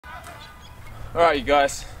Alright you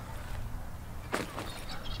guys,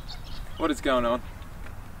 what is going on?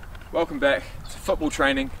 Welcome back to football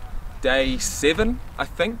training, day 7 I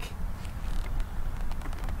think.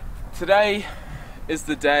 Today is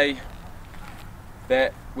the day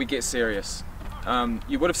that we get serious.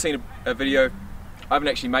 You would have seen a video, I haven't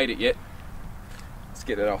actually made it yet. Let's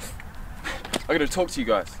get that off. I'm going to talk to you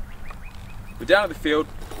guys. We're down at the field.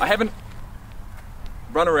 I haven't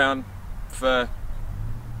run around for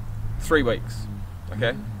 3 weeks,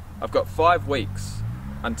 okay? I've got 5 weeks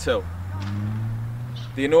until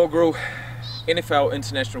the inaugural NFL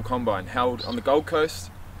International Combine held on the Gold Coast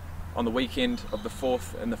on the weekend of the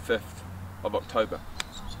 4th and the 5th of October.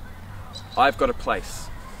 I've got a place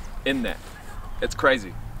in that. It's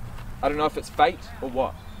crazy. I don't know if it's fate or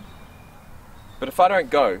what, but if I don't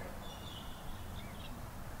go,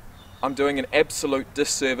 I'm doing an absolute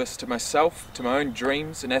disservice to myself, to my own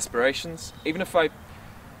dreams and aspirations. Even if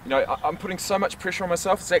I'm putting so much pressure on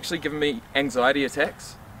myself, it's actually giving me anxiety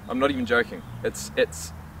attacks. I'm not even joking.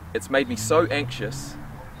 It's made me so anxious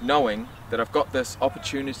knowing that I've got this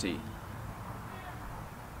opportunity,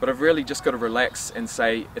 but I've really just got to relax and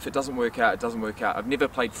say, if it doesn't work out, it doesn't work out. I've never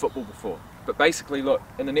played football before. But basically, look,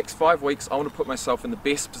 in the next 5 weeks, I want to put myself in the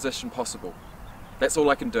best position possible. That's all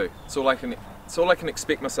I can do. It's all I can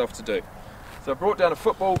expect myself to do. So I brought down a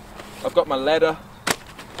football, I've got my ladder,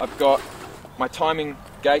 I've got my timing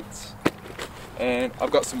gates, and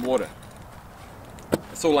I've got some water.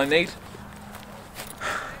 That's all I need.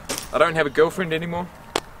 I don't have a girlfriend anymore,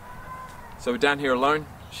 so we're down here alone.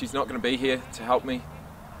 She's not going to be here to help me.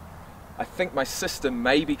 I think my sister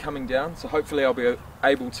may be coming down, so hopefully I'll be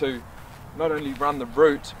able to not only run the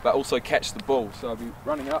route, but also catch the ball. So I'll be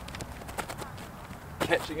running up,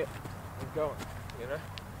 catching it, and going,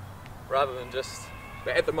 rather than just,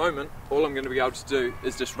 but at the moment, all I'm going to be able to do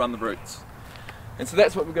is just run the routes. And so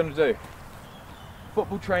that's what we're going to do.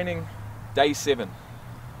 Football training, day 7.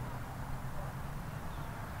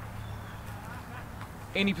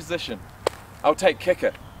 Any position. I'll take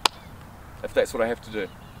kicker, if that's what I have to do.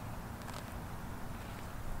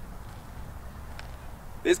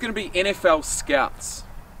 There's going to be NFL scouts,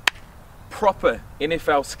 proper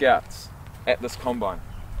NFL scouts at this combine.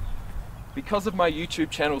 Because of my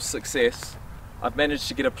YouTube channel's success, I've managed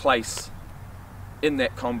to get a place in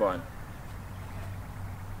that combine.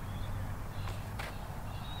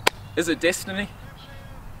 Is it destiny?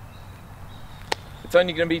 It's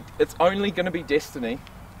only going to be destiny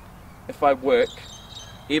if I work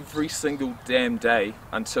every single damn day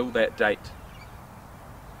until that date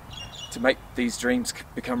to make these dreams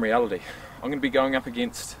become reality. I'm going to be going up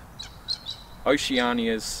against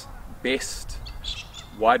Oceania's best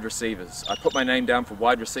wide receivers. I put my name down for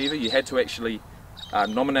wide receiver. You had to actually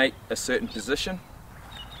nominate a certain position.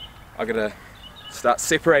 I've got to start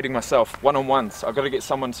separating myself one-on-ones. I've got to get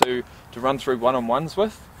someone to run through one-on-ones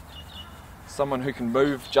with. Someone who can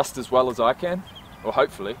move just as well as I can, or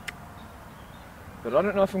hopefully. But I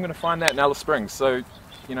don't know if I'm going to find that in Alice Springs. So,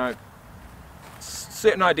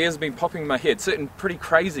 certain ideas have been popping in my head, certain pretty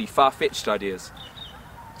crazy, far-fetched ideas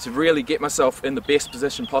to really get myself in the best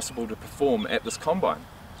position possible to perform at this combine.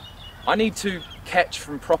 I need to catch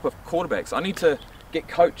from proper quarterbacks. I need to get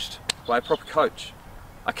coached by a proper coach.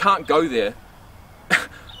 I can't go there.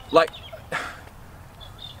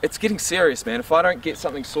 It's getting serious, man. If I don't get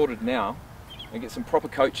something sorted now and get some proper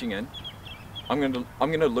coaching in, I'm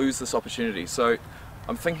going to lose this opportunity. So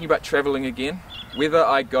I'm thinking about traveling again, whether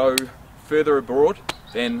I go further abroad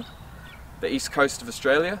than the east coast of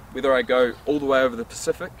Australia, whether I go all the way over the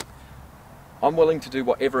Pacific. I'm willing to do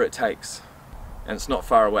whatever it takes, and it's not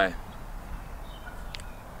far away.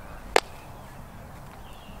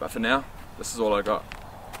 But for now, this is all I got.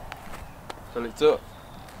 So let's do it.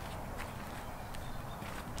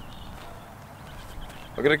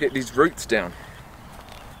 I've got to get these routes down.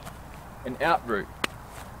 An out route,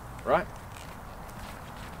 right?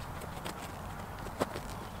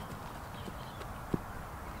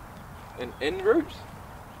 An in route?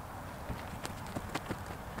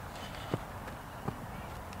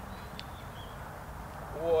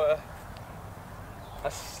 Or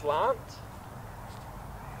a slant?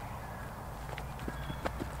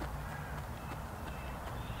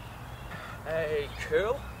 A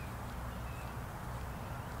curl?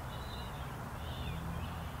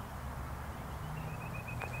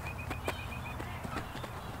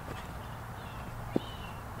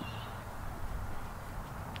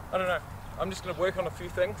 I don't know. I'm just going to work on a few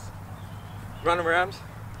things, run around,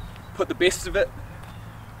 put the best of it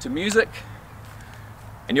to music,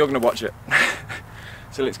 and you're going to watch it.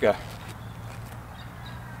 So let's go.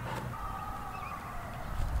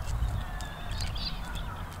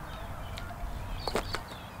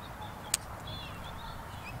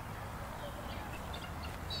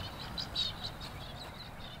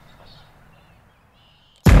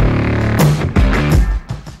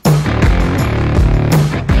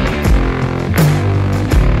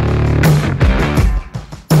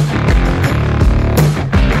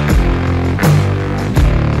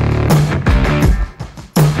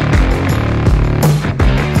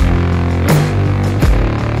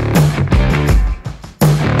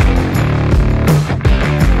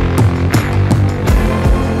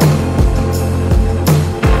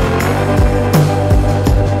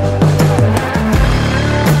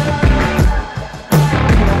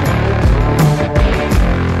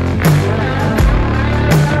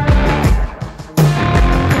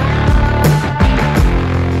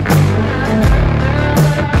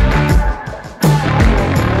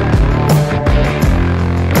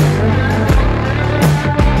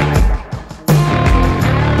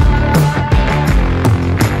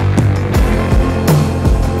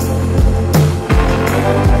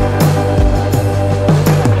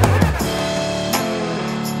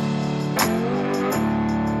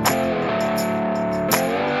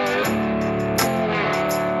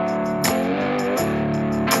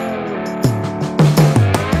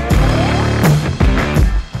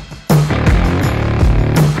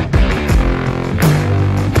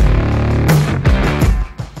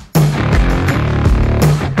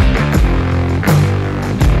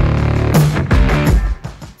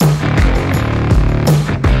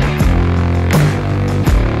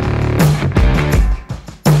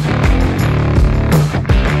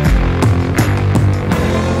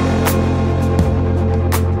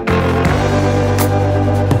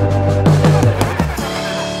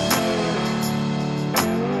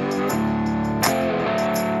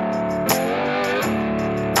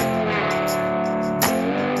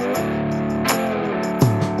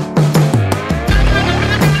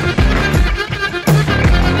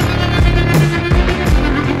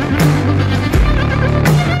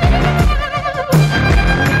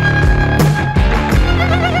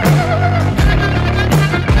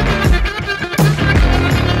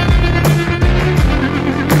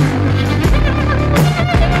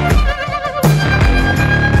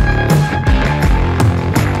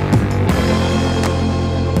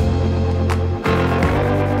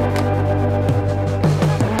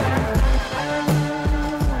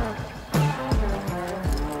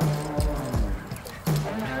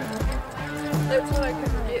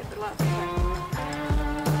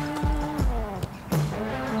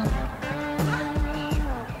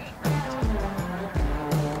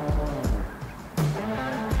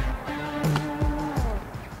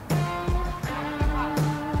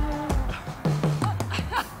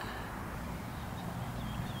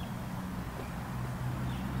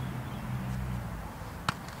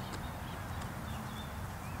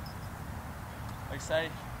 Like say,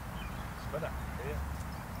 Spin it. Yeah.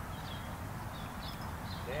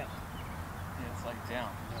 Down. Yeah, it's like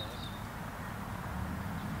down.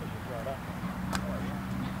 Right up.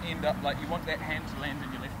 You end up like you want that hand to land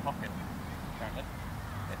in your left pocket, apparently,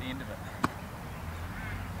 at the end of it.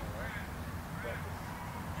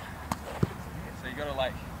 So you gotta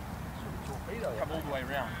like come all the way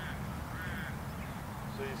around.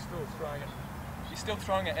 So you're still throwing it. You're still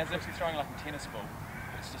throwing it as if you're throwing like a tennis ball.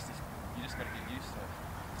 It's just you just gotta get used to it.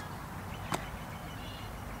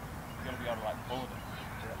 You gotta be able to like bullet it.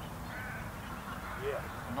 Yeah.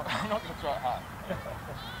 I'm not gonna throw it hard.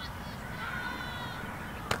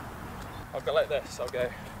 I'll go like this. I'll go.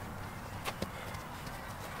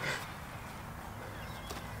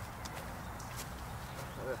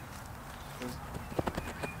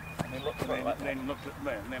 And then look at it like that. Then look at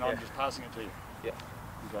me, and then I'm just passing it to you. Yeah.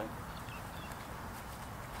 Okay.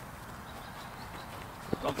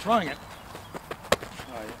 I'm throwing it.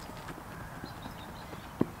 Oh, yeah.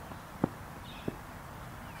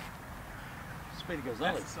 Speedy goes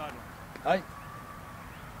That's the side one. Hey.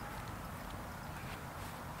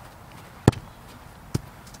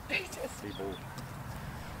 Jesus. Big ball.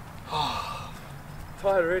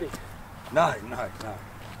 Tired already. No.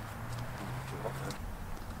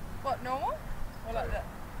 What, normal? Or like that?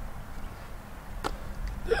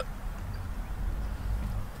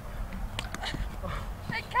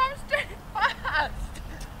 It comes too fast!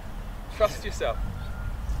 Trust yourself.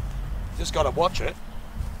 Just got to watch it.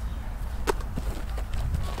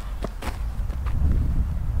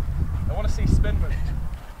 I want to see spin move.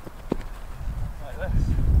 Like this.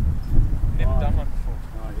 Never done one before.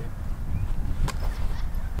 Oh, yeah.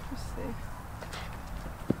 Let's see.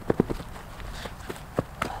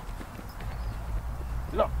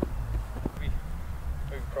 Look.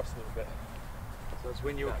 Move across a little bit. So it's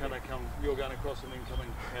when you're going to come, you're going across and then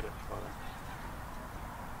coming at it.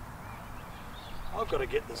 I've got to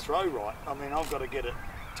get the throw right. I mean, I've got to get it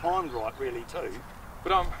timed right, really, too.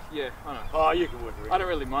 But yeah, I know. Oh, you can work it. I don't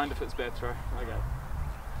really mind if it's bad throw. Okay.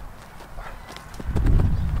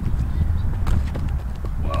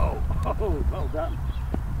 Whoa! Oh, well done.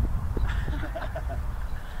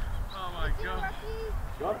 Oh my god.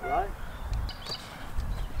 Got it, right?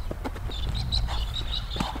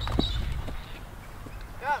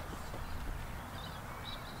 Go.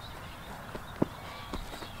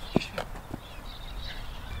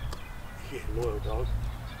 Yeah, loyal dog.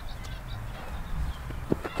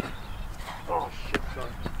 Oh shit,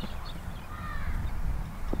 sorry.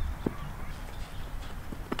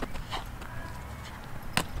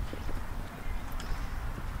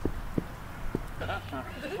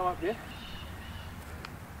 Come up here.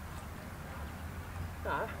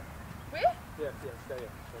 Nah. Where? Yeah, stay here.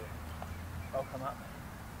 I'll come up.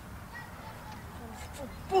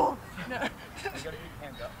 No. You gotta get your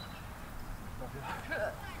hands up.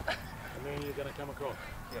 And then you're going to come across.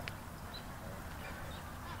 Yeah.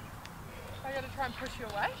 I gotta try and push you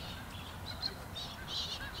away.